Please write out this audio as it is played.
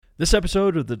This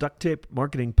episode of the Duct Tape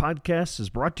Marketing Podcast is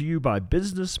brought to you by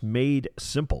Business Made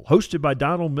Simple, hosted by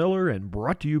Donald Miller and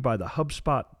brought to you by the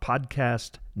HubSpot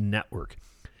Podcast Network.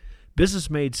 Business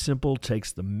Made Simple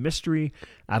takes the mystery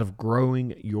out of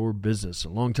growing your business.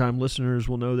 Longtime listeners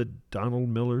will know that Donald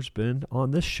Miller's been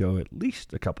on this show at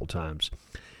least a couple times.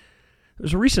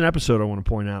 There's a recent episode I want to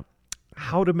point out,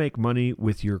 how to make money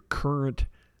with your current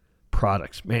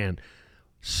products. Man,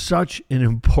 such an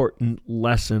important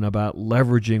lesson about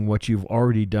leveraging what you've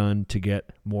already done to get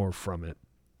more from it.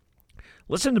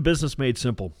 Listen to Business Made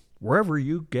Simple wherever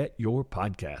you get your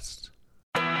podcasts.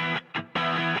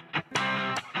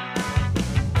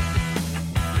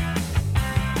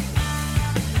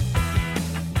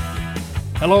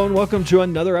 Hello and welcome to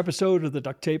another episode of the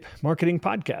Duct Tape Marketing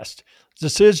Podcast.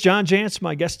 This is John Jantsch.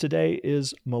 My guest today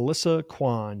is Melissa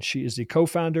Quan. She is the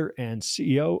co-founder and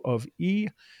CEO of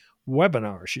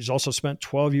eWebinar. She's also spent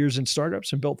 12 years in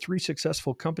startups and built 3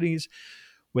 successful companies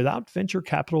without venture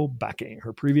capital backing.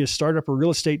 Her previous startup, a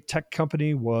real estate tech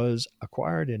company, was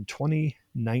acquired in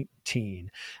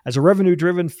 2019. As a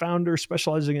revenue-driven founder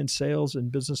specializing in sales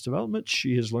and business development,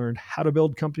 she has learned how to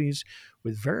build companies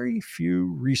with very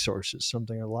few resources,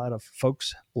 something a lot of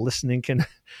folks listening can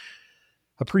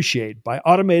appreciate. By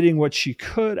automating what she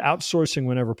could, outsourcing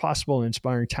whenever possible, and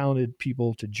inspiring talented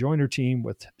people to join her team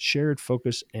with shared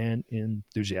focus and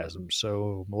enthusiasm.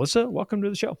 So, Melissa, welcome to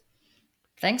the show.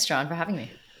 Thanks, John, for having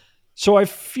me. So I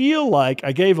feel like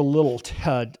I gave a little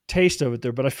taste of it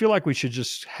there, but I feel like we should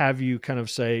just have you kind of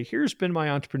say, here's been my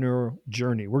entrepreneurial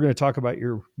journey. We're going to talk about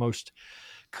your most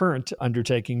current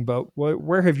undertaking, but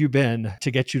where have you been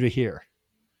to get you to here?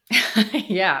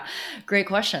 Yeah, great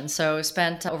question. So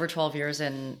spent over 12 years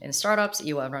in startups.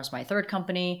 eWebinar is my third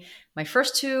company. My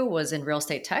first 2 was in real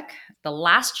estate tech. The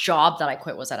last job that I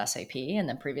quit was at SAP. And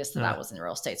then previous to that was in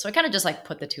real estate. So I kind of just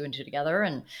put the 2 and 2 together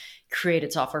and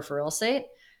created software for real estate.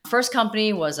 First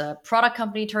company was a product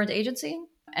company turned agency.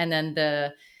 And then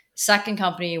the second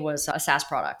company was a SaaS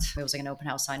product. It was like an open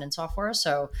house sign-in software.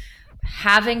 So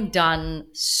having done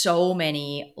so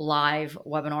many live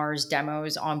webinars,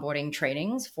 demos, onboarding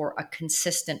trainings for a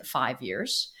consistent 5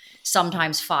 years,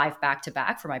 sometimes 5 back to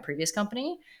back for my previous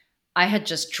company, I had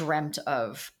just dreamt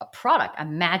of a product, a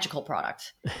magical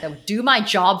product that would do my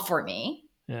job for me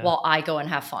while I go and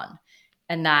have fun.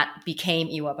 And that became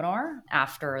eWebinar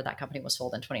after that company was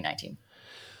sold in 2019.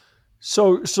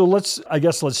 So let's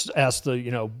ask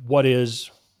what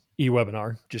is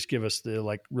eWebinar? Just give us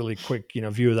the really quick,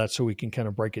 view of that so we can kind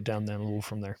of break it down then a little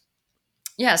from there.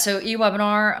 Yeah. So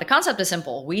eWebinar, the concept is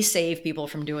simple. We save people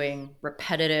from doing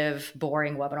repetitive,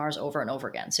 boring webinars over and over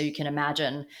again. So you can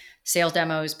imagine sales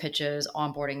demos, pitches,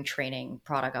 onboarding, training,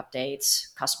 product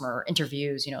updates, customer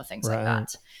interviews, things like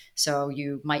that. So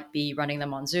you might be running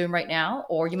them on Zoom right now,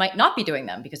 or you might not be doing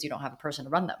them because you don't have a person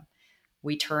to run them.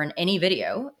 We turn any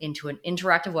video into an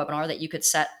interactive webinar that you could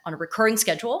set on a recurring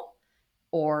schedule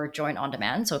or join on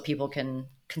demand so people can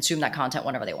consume that content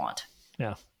whenever they want.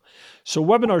 Yeah. So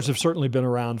webinars have certainly been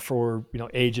around for,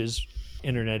 ages,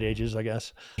 internet ages, I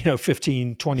guess.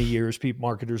 15, 20 years,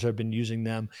 marketers have been using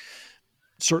them,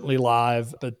 certainly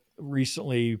live, but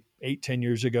recently, 8, 10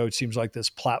 years ago, it seems like this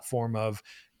platform of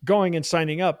going and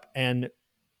signing up and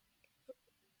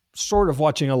sort of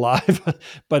watching a live,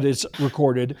 but it's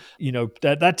recorded.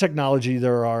 That technology,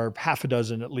 there are half a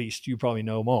dozen at least. You probably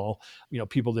know them all.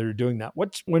 People that are doing that.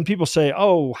 When people say,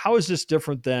 "Oh, how is this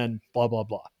different than blah blah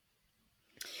blah?"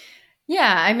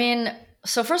 Yeah,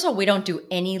 so first of all, we don't do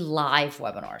any live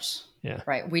webinars. Yeah.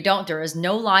 Right. We don't. There is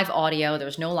no live audio.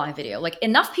 There's no live video.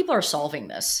 Enough people are solving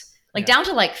this. Down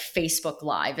to Facebook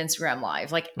Live, Instagram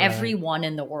Live. Everyone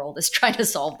in the world is trying to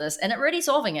solve this and already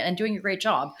solving it and doing a great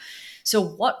job. So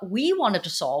what we wanted to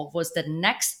solve was the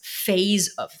next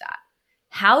phase of that.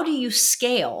 How do you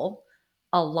scale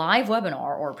a live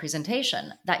webinar or a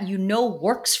presentation that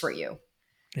works for you?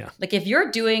 Yeah. If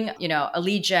you're doing, a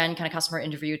lead gen kind of customer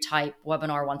interview type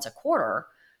webinar once a quarter,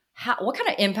 what kind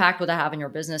of impact would that have in your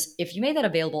business if you made that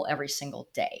available every single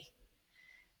day?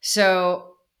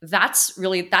 So that's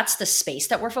the space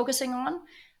that we're focusing on.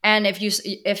 And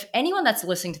if anyone that's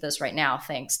listening to this right now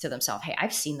thinks to themselves, hey,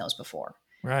 I've seen those before.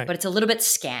 Right. But it's a little bit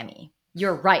scammy.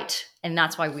 You're right. And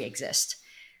that's why we exist.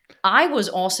 I was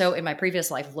also in my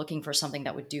previous life looking for something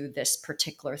that would do this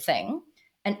particular thing.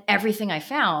 And everything I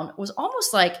found was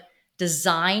almost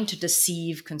designed to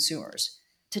deceive consumers,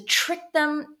 to trick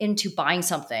them into buying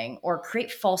something or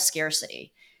create false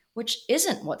scarcity, which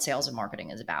isn't what sales and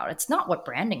marketing is about. It's not what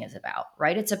branding is about,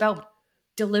 right? It's about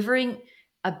delivering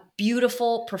a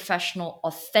beautiful, professional,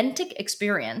 authentic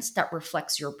experience that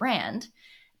reflects your brand,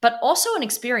 but also an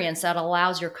experience that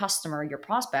allows your customer, your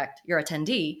prospect, your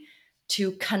attendee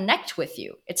to connect with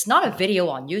you. It's not a video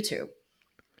on YouTube.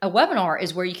 A webinar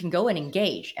is where you can go and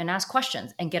engage and ask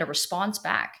questions and get a response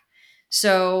back.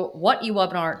 So what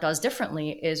eWebinar does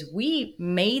differently is we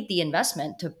made the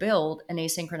investment to build an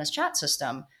asynchronous chat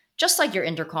system, just like your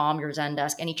Intercom, your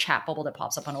Zendesk, any chat bubble that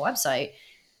pops up on a website.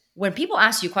 When people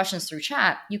ask you questions through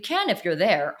chat, you can, if you're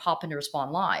there, hop in to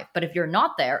respond live. But if you're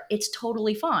not there, it's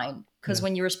totally fine, because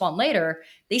when you respond later,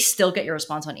 they still get your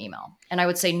response on email. And I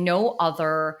would say no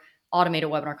other automated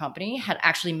webinar company had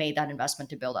actually made that investment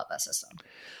to build out that system.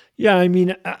 Yeah, I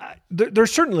mean,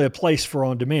 there's certainly a place for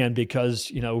on demand,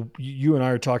 because, you and I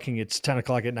are talking, it's 10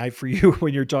 o'clock at night for you.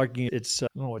 When you're talking, it's, I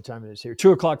don't know what time it is here,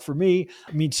 2 o'clock for me.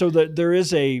 I mean, so that there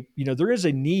is a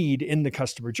need in the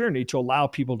customer journey to allow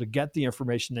people to get the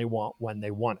information they want when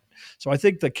they want it. So I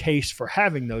think the case for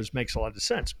having those makes a lot of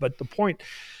sense. But the point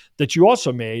that you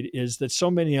also made is that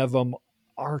so many of them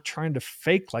are trying to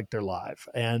fake like they're live,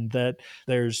 and that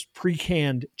there's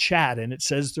pre-canned chat and it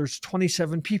says there's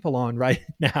 27 people on right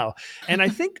now. And I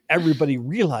think everybody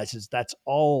realizes that's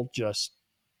all just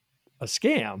a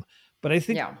scam, but I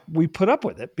think we put up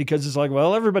with it because it's like,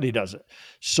 well, everybody does it.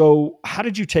 So how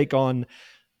did you take on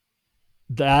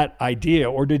that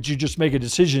idea, or did you just make a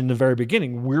decision in the very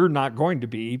beginning, we're not going to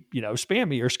be,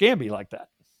 spammy or scammy like that?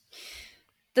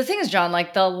 The thing is, John,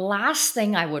 like the last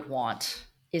thing I would want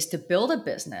is to build a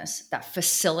business that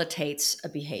facilitates a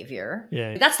behavior.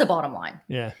 Yeah. That's the bottom line.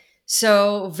 Yeah.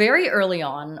 So very early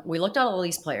on, we looked at all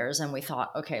these players and we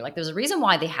thought, okay, like there's a reason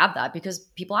why they have that, because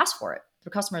people ask for it.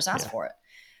 Their customers ask for it.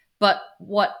 But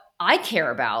what I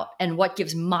care about and what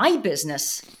gives my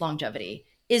business longevity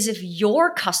is if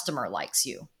your customer likes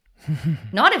you,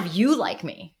 not if you like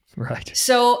me. Right.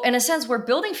 So in a sense, we're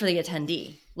building for the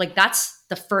attendee. Like that's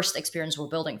the first experience we're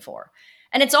building for.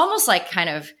 And it's almost like kind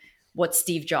of what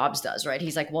Steve Jobs does, right?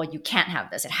 He's like, well, you can't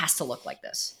have this. It has to look like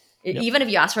this. Yep. Even if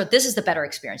you ask for it, this is the better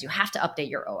experience. You have to update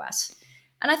your OS.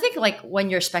 And I think like when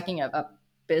you're speccing a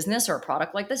business or a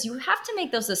product like this, you have to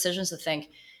make those decisions to think,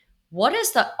 what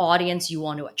is the audience you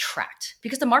want to attract?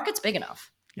 Because the market's big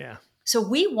enough. Yeah. So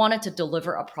we wanted to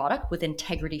deliver a product with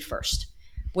integrity first,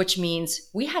 which means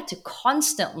we had to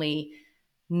constantly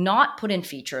not put in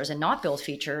features and not build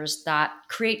features that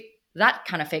create that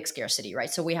kind of fake scarcity, right?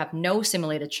 So we have no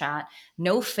simulated chat,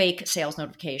 no fake sales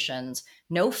notifications,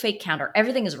 no fake counter.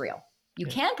 Everything is real. You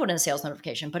can put in a sales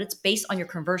notification, but it's based on your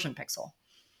conversion pixel.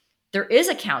 There is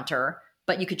a counter,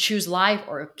 but you could choose live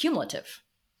or cumulative,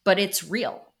 but it's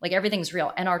real. Like everything's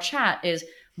real. And our chat is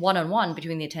one-on-one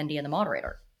between the attendee and the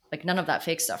moderator. Like none of that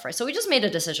fake stuff, right? So we just made a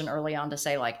decision early on to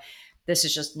say like, this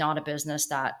is just not a business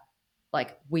that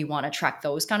like we want to attract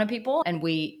those kind of people. And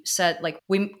we said like,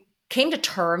 we came to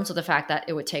terms with the fact that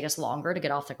it would take us longer to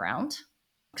get off the ground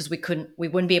because we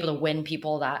wouldn't be able to win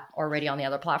people that are already on the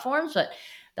other platforms, but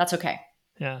that's okay.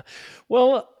 Yeah.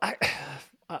 Well,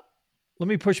 let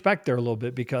me push back there a little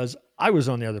bit, because I was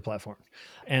on the other platform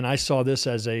and I saw this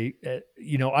as I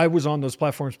was on those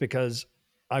platforms because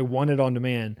I wanted on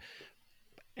demand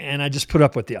and I just put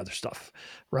up with the other stuff.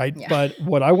 Right. Yeah. But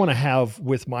what I want to have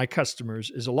with my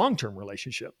customers is a long-term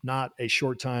relationship, not a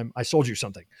short time, I sold you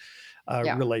something.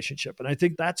 Relationship. And I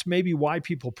think that's maybe why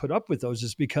people put up with those,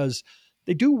 is because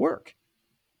they do work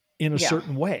in a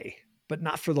certain way, but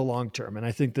not for the long term. And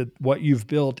I think that what you've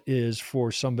built is for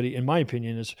somebody, in my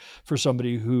opinion, is for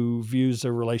somebody who views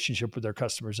their relationship with their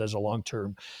customers as a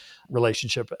long-term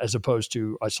relationship, as opposed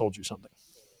to I sold you something.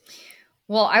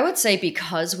 Well, I would say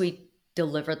because we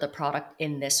delivered the product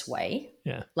in this way,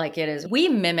 like it is, we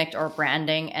mimicked our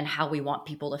branding and how we want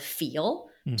people to feel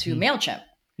to MailChimp.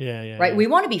 Right. We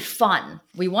want to be fun.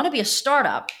 We want to be a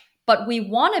startup, but we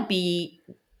want to be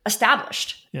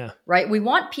established. Yeah. Right. We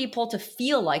want people to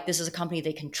feel like this is a company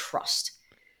they can trust.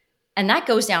 And that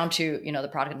goes down to, the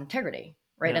product integrity,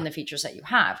 right? And the features that you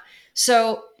have.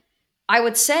 So I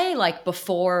would say like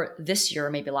before this year,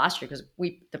 maybe last year, because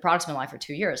the product's been live for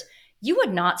 2 years, you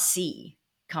would not see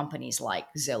companies like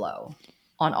Zillow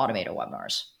on automated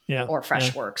webinars. Or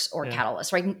Freshworks or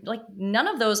Catalyst, right? Like none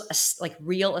of those like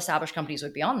real established companies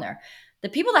would be on there. The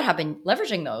people that have been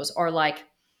leveraging those are like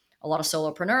a lot of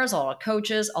solopreneurs, a lot of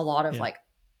coaches, a lot of like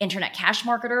internet cash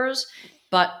marketers,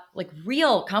 but like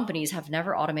real companies have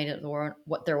never automated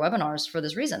their webinars for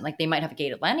this reason. Like they might have a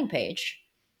gated landing page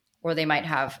or they might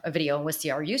have a video on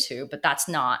Wistia or YouTube, but that's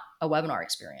not a webinar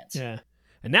experience. Yeah.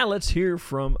 And now let's hear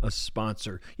from a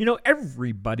sponsor.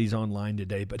 Everybody's online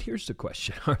today, but here's the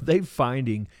question. Are they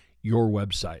finding your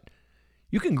website?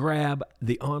 You can grab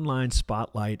the online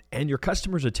spotlight and your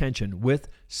customers' attention with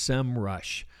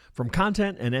SEMrush. From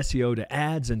content and SEO to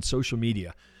ads and social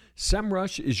media,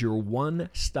 SEMrush is your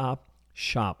one-stop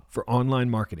shop for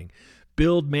online marketing.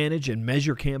 Build, manage, and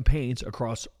measure campaigns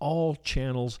across all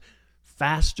channels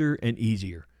faster and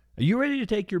easier. Are you ready to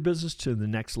take your business to the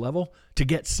next level? To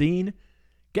get seen?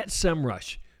 Get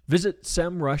SEMrush. Visit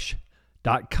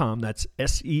semrush.com. That's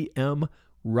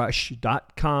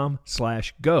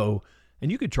semrush.com/go.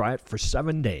 And you can try it for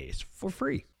 7 days for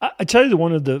free. I tell you,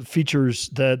 one of the features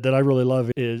that I really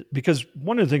love is because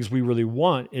one of the things we really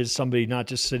want is somebody not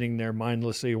just sitting there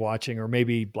mindlessly watching, or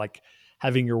maybe like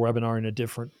having your webinar in a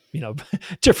different,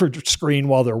 different screen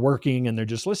while they're working and they're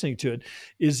just listening to it,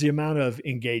 is the amount of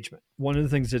engagement. One of the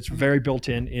things that's very built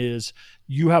in is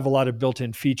you have a lot of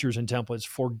built-in features and templates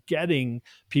for getting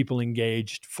people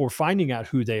engaged, for finding out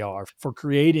who they are, for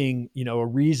creating, a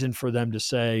reason for them to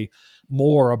say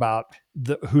more about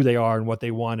who they are and what they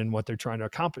want and what they're trying to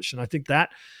accomplish. And I think that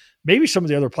maybe some of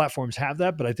the other platforms have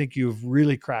that, but I think you've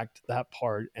really cracked that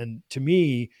part. And to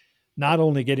me, not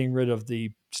only getting rid of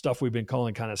the stuff we've been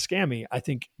calling kind of scammy, I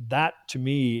think that to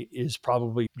me is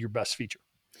probably your best feature.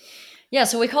 Yeah.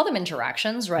 So we call them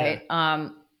interactions, right? Yeah.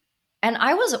 And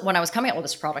when I was coming out with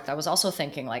this product, I was also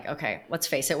thinking like, okay, let's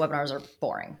face it, webinars are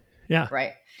boring. Yeah.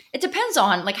 Right. It depends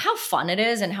on like how fun it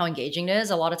is and how engaging it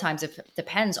is. A lot of times it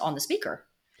depends on the speaker.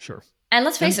 Sure. And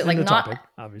let's face it, like the not, topic,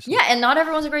 obviously. Yeah. And not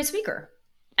everyone's a great speaker.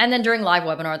 And then during live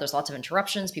webinar, there's lots of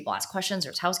interruptions. People ask questions.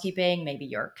 There's housekeeping. Maybe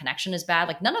your connection is bad.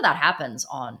 Like none of that happens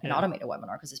on an automated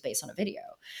webinar because it's based on a video.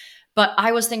 But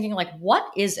I was thinking like, what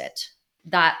is it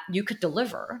that you could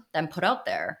deliver and put out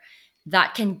there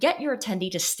that can get your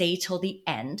attendee to stay till the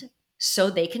end so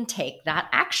they can take that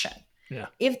action? Yeah.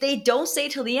 If they don't stay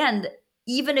till the end,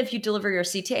 even if you deliver your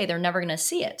CTA, they're never going to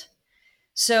see it.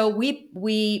 So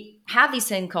we have these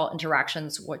things called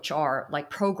interactions, which are like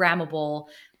programmable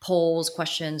polls,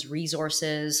 questions,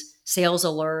 resources, sales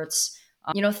alerts,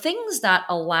 things that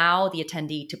allow the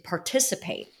attendee to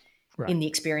participate in the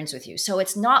experience with you. So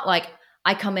it's not like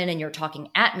I come in and you're talking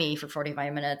at me for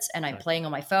 45 minutes and I'm playing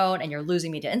on my phone and you're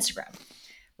losing me to Instagram.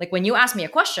 Like when you ask me a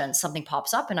question, something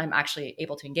pops up and I'm actually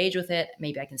able to engage with it.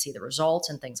 Maybe I can see the results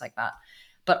and things like that.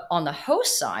 But on the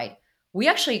host side, we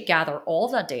actually gather all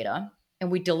that data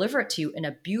and we deliver it to you in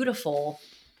a beautiful,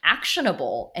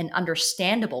 actionable, and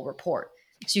understandable report.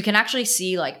 So you can actually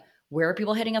see like, where are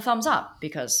people hitting a thumbs up?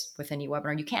 Because with any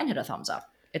webinar, you can hit a thumbs up.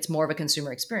 It's more of a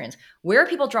consumer experience. Where are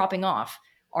people dropping off?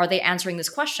 Are they answering this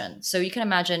question? So you can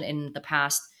imagine in the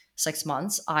past 6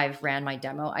 months, I've ran my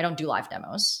demo. I don't do live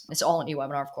demos. It's all an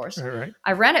e-webinar, of course. All right.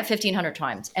 I ran it 1,500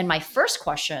 times. And my first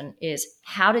question is,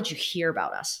 how did you hear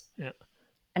about us? Yeah.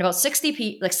 And about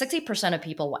 60% of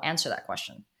people will answer that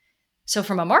question. So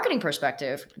from a marketing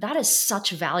perspective, that is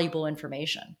such valuable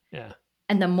information. Yeah.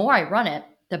 And the more I run it,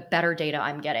 the better data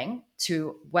I'm getting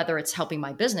to whether it's helping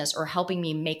my business or helping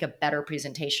me make a better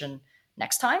presentation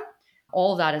next time.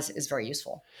 All of that is very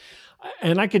useful.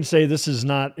 And I can say this is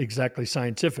not exactly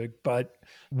scientific, but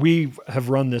we have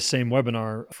run this same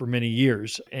webinar for many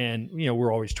years and,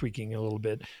 we're always tweaking a little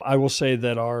bit. I will say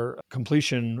that our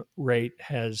completion rate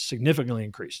has significantly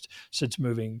increased since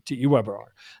moving to eWebinar.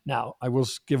 Now, I will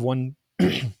give one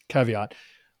caveat.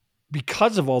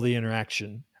 Because of all the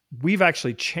interaction, we've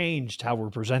actually changed how we're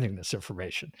presenting this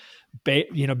information,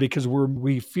 because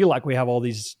we feel like we have all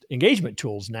these engagement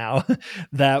tools now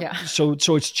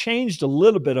so it's changed a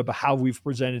little bit about how we've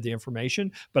presented the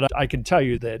information, but I can tell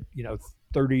you that,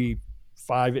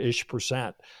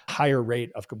 35-ish% higher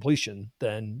rate of completion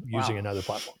than using another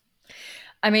platform.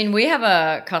 I mean, we have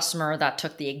a customer that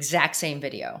took the exact same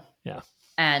video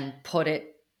and put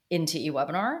it into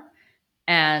eWebinar.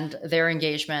 And their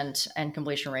engagement and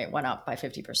completion rate went up by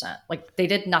 50%. Like they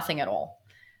did nothing at all.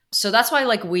 So that's why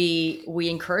like we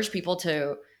encourage people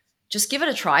to just give it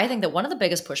a try. I think that one of the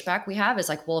biggest pushback we have is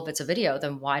like, well, if it's a video,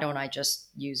 then why don't I just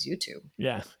use YouTube?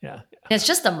 Yeah. It's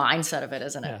just the mindset of it,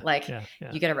 isn't it?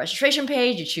 You get a registration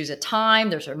page, you choose a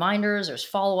time, there's reminders, there's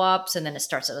follow-ups, and then it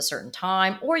starts at a certain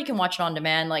time, or you can watch it on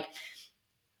demand. Like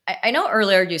I know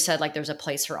earlier you said like there's a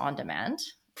place for on demand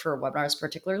for webinars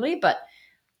particularly, but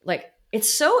like it's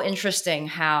so interesting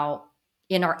how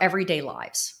in our everyday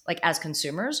lives, like as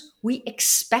consumers, we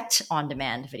expect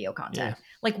on-demand video content. Yeah.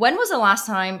 Like when was the last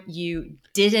time you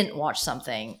didn't watch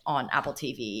something on Apple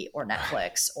TV or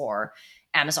Netflix or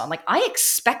Amazon? Like I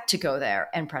expect to go there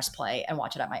and press play and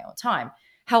watch it at my own time.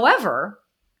 However,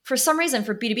 for some reason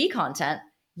for B2B content,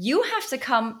 you have to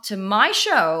come to my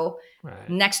show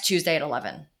next Tuesday at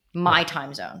 11, my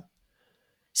time zone.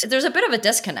 So there's a bit of a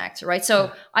disconnect, right? So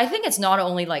I think it's not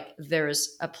only like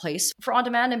there's a place for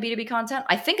on-demand and B2B content,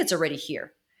 I think it's already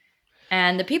here.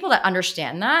 And the people that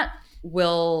understand that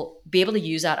will be able to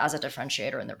use that as a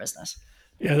differentiator in their business.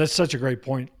 Yeah, that's such a great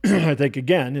point. I think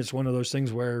again, it's one of those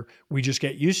things where we just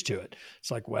get used to it. It's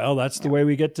like, well, that's the Yeah. way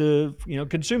we get to,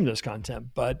 consume this content.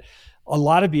 But a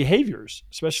lot of behaviors,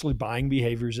 especially buying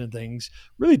behaviors and things,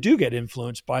 really do get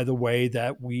influenced by the way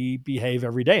that we behave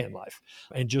every day in life.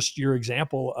 And just your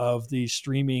example of the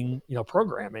streaming,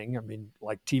 programming, I mean,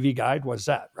 like TV Guide, what's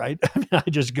that, right? I mean, I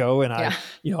just go and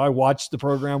Yeah. I watch the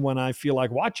program when I feel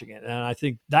like watching it. And I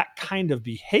think that kind of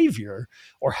behavior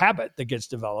or habit that gets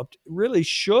developed really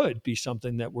should be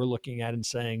something that we're looking at and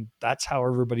saying that's how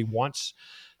everybody wants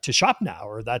to shop now,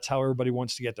 or that's how everybody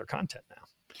wants to get their content now.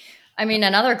 I mean,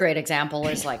 another great example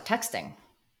is like texting.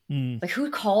 Mm, Like who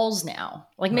calls now?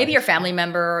 Like maybe right. your family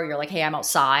member, or you're like, hey, I'm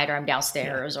outside or I'm Yeah.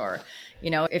 downstairs, or,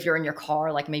 if you're in your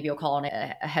car, like maybe you'll call on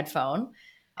a headphone.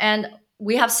 And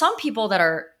we have some people that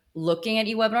are looking at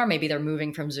eWebinar. Maybe they're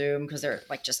moving from Zoom because they're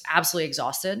like just absolutely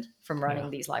exhausted from running Yeah.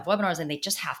 these live webinars and they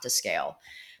just have to scale.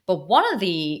 But one of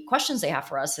the questions they have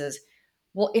for us is,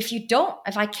 well,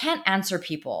 if I can't answer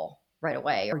people right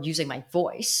away or using my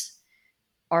voice,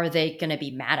 are they going to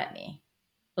be mad at me?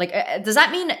 Like, does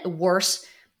that mean worse?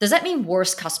 Does that mean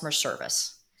worse customer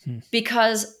service? Hmm.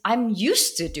 Because I'm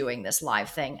used to doing this live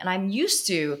thing and I'm used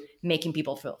to making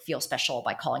people feel special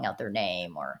by calling out their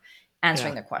name or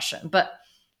answering Yeah. their question. But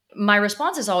my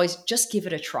response is always just give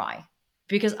it a try,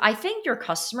 because I think your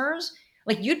customers,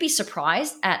 like you'd be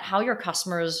surprised at how your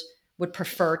customers would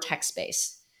prefer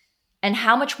text-based and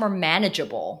how much more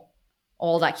manageable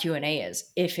all that Q&A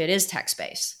is if it is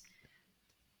text-based.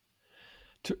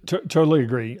 Totally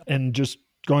agree. And just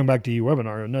going back to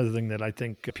eWebinar, another thing that I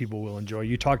think people will enjoy,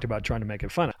 you talked about trying to make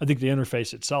it fun. I think the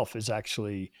interface itself is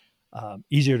actually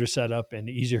easier to set up and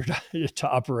easier to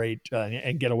operate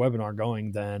and get a webinar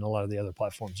going than a lot of the other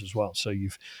platforms as well. So I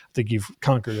think you've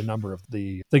conquered a number of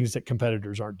the things that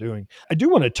competitors aren't doing. I do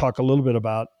want to talk a little bit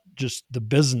about just the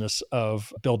business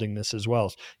of building this as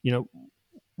well.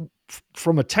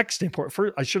 From a tech standpoint,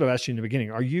 I should have asked you in the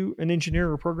beginning, are you an engineer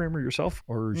or programmer yourself,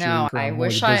 or is your No, I background more the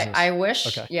wish business? I wish,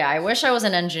 Okay. yeah, I wish I was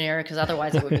an engineer, because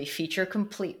otherwise it would be feature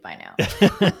complete by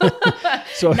now.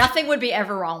 So nothing would be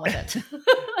ever wrong with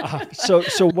it.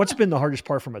 So what's been the hardest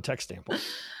part from a tech standpoint?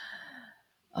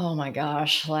 Oh my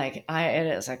gosh, it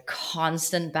is a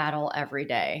constant battle every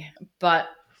day. But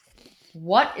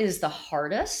what is the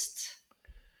hardest?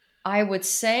 I would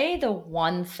say the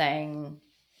one thing,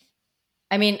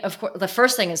 I mean, of course, the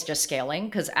first thing is just scaling,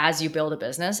 because as you build a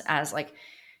business, as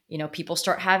people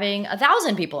start having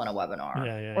 1,000 people in a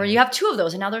webinar, or you have two of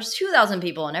those, and now there's 2,000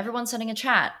 people, and everyone's sending a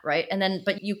chat, right?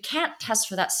 But you can't test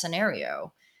for that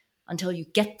scenario until you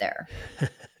get there,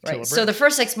 right? So the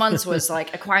first 6 months was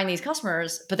like acquiring these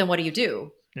customers, but then what do you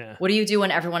do? Yeah. What do you do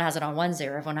when everyone has it on Wednesday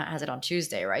or everyone has it on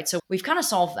Tuesday, right? So we've kind of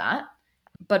solved that.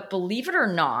 But believe it or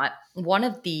not, one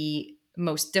of the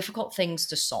most difficult things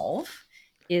to solve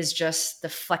is just the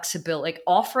flexibility, like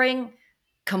offering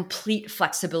complete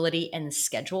flexibility in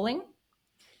scheduling,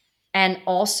 and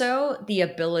also the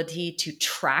ability to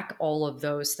track all of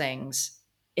those things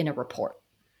in a report,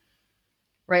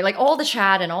 right? Like all the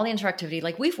chat and all the interactivity,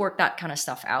 like we've worked that kind of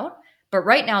stuff out. But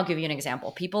right now, I'll give you an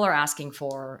example. People are asking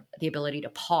for the ability to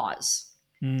pause.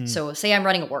 So say I'm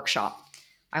running a workshop.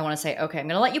 I want to say, okay, I'm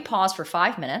going to let you pause for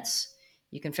 5 minutes.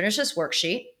 You can finish this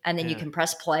worksheet and then you can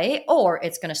press play, or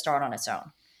it's going to start on its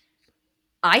own.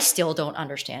 I still don't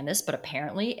understand this, but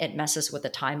apparently it messes with the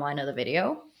timeline of the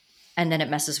video, and then it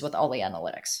messes with all the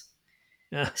analytics.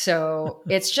 Yeah. So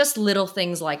it's just little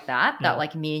things like that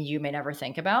like me and you may never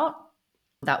think about,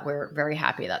 that we're very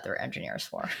happy that they're engineers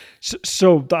for.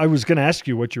 So I was going to ask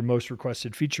you what your most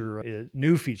requested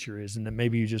new feature is, and then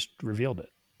maybe you just revealed it.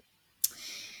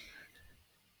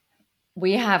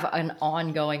 We have an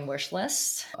ongoing wish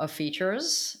list of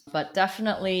features, but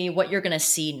definitely what you're going to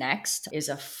see next is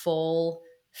a full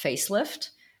facelift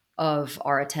of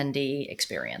our attendee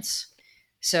experience.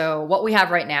 So what we have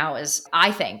right now is,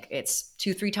 I think it's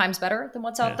 2-3 times better than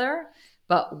what's out there,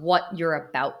 but what you're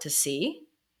about to see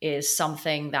is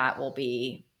something that will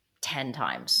be 10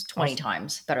 times, 20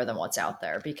 times better than what's out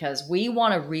there, because we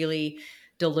want to really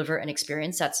deliver an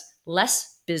experience that's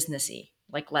less businessy,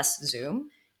 like less Zoom,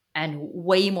 and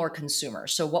way more consumer.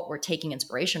 So what we're taking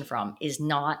inspiration from is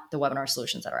not the webinar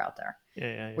solutions that are out there.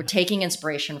 We're taking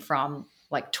inspiration from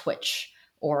like Twitch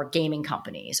or gaming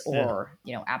companies or,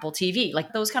 Apple TV,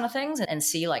 like those kind of things, and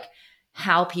see like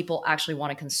how people actually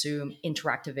want to consume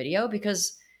interactive video,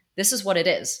 because this is what it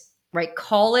is, right?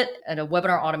 Call it a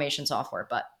webinar automation software,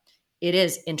 but it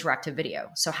is interactive video.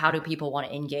 So how do people want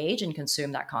to engage and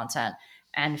consume that content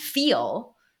and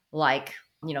feel like,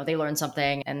 they learn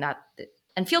something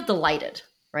and feel delighted,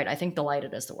 right? I think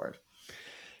delighted is the word.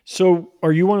 So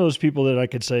are you one of those people that I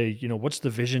could say, what's the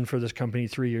vision for this company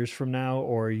 3 years from now?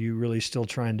 Or are you really still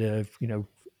trying to,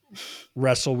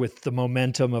 wrestle with the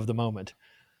momentum of the moment?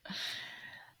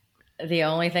 The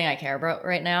only thing I care about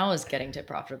right now is getting to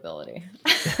profitability.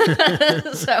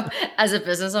 So as a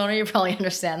business owner, you probably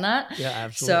understand that. Yeah,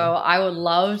 absolutely. So I would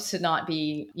love to not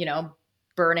be,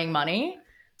 burning money,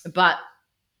 but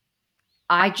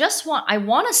I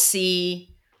want to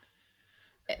see,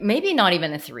 maybe not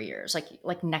even in 3 years,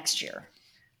 like next year.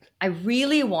 I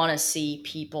really want to see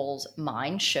people's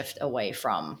mind shift away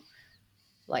from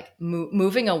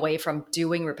moving away from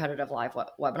doing repetitive live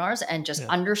webinars and just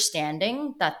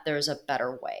understanding that there's a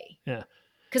better way. Yeah.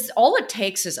 Because all it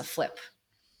takes is a flip,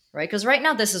 right? Because right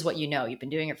now, this is what you've been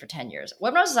doing it for 10 years.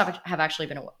 Webinars have actually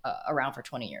been around for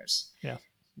 20 years. Yeah.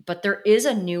 But there is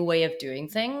a new way of doing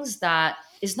things that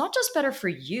is not just better for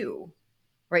you,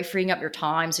 right? Freeing up your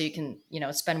time so you can,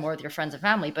 spend more with your friends and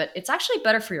family, but it's actually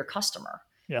better for your customer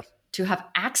to have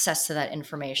access to that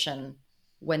information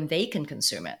when they can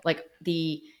consume it. Like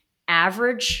the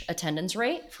average attendance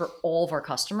rate for all of our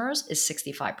customers is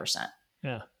 65%.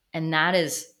 Yeah. And that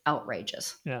is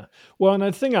outrageous. Yeah. Well, and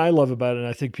the thing I love about it, and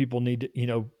I think people need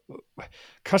to,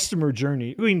 customer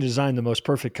journey, we can design the most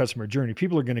perfect customer journey.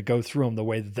 People are going to go through them the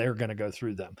way that they're going to go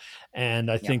through them. And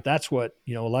I think that's what,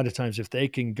 a lot of times if they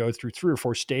can go through 3 or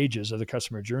 4 stages of the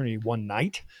customer journey one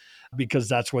night, because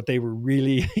that's what they were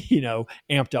really,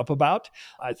 amped up about.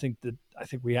 I think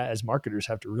we as marketers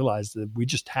have to realize that we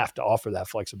just have to offer that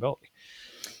flexibility.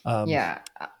 I mean,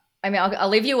 I'll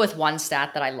leave you with one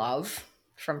stat that I love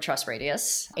from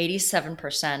TrustRadius.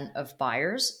 87% of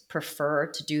buyers prefer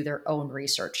to do their own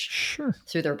research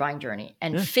through their buying journey.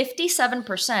 And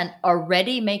 57%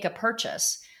 already make a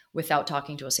purchase without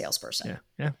talking to a salesperson.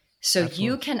 Yeah. So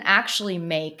you can actually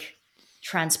make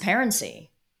transparency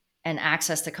and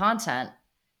access to content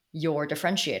your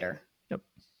differentiator. Yep.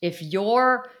 If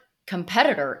your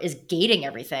competitor is gating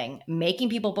everything, making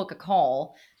people book a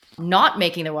call, not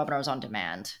making their webinars on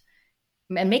demand,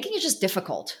 and making it just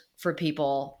difficult for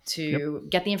people to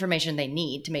get the information they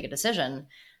need to make a decision,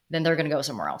 then they're going to go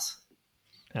somewhere else.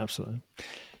 Absolutely.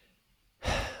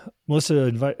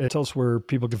 Melissa, tell us where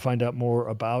people can find out more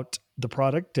about the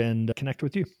product and connect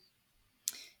with you.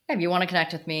 If you want to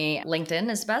connect with me,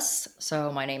 LinkedIn is best. So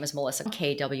my name is Melissa,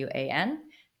 Kwan.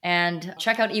 And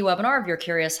check out eWebinar if you're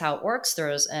curious how it works.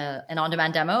 There's an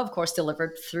on-demand demo, of course,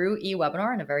 delivered through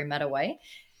eWebinar in a very meta way.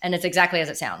 And it's exactly as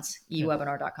it sounds,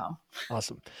 ewebinar.com.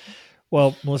 Awesome.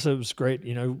 Well, Melissa, it was great.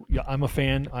 I'm a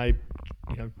fan. I,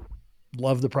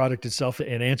 love the product itself.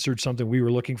 It answered something we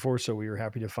were looking for, so we were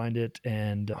happy to find it.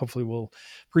 And hopefully we'll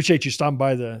appreciate you stopping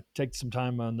by take some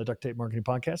time on the Duct Tape Marketing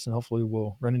Podcast, and hopefully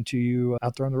we'll run into you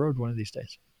out there on the road one of these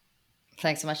days.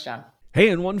 Thanks so much, John. Hey,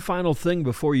 and one final thing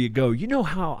before you go. You know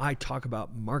how I talk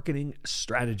about marketing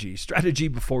strategy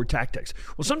before tactics.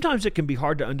 Well, sometimes it can be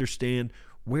hard to understand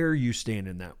where you stand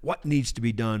in that, what needs to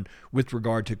be done with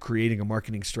regard to creating a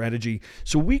marketing strategy.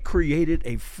 So we created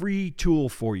a free tool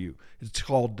for you. It's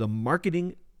called the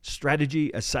Marketing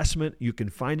Strategy Assessment. You can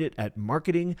find it at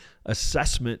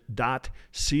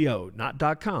marketingassessment.co,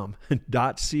 not .com,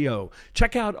 .co.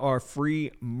 Check out our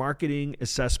free marketing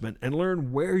assessment and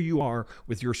learn where you are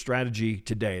with your strategy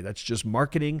today. That's just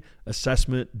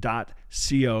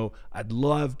marketingassessment.co. I'd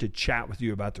love to chat with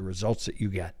you about the results that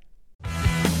you get.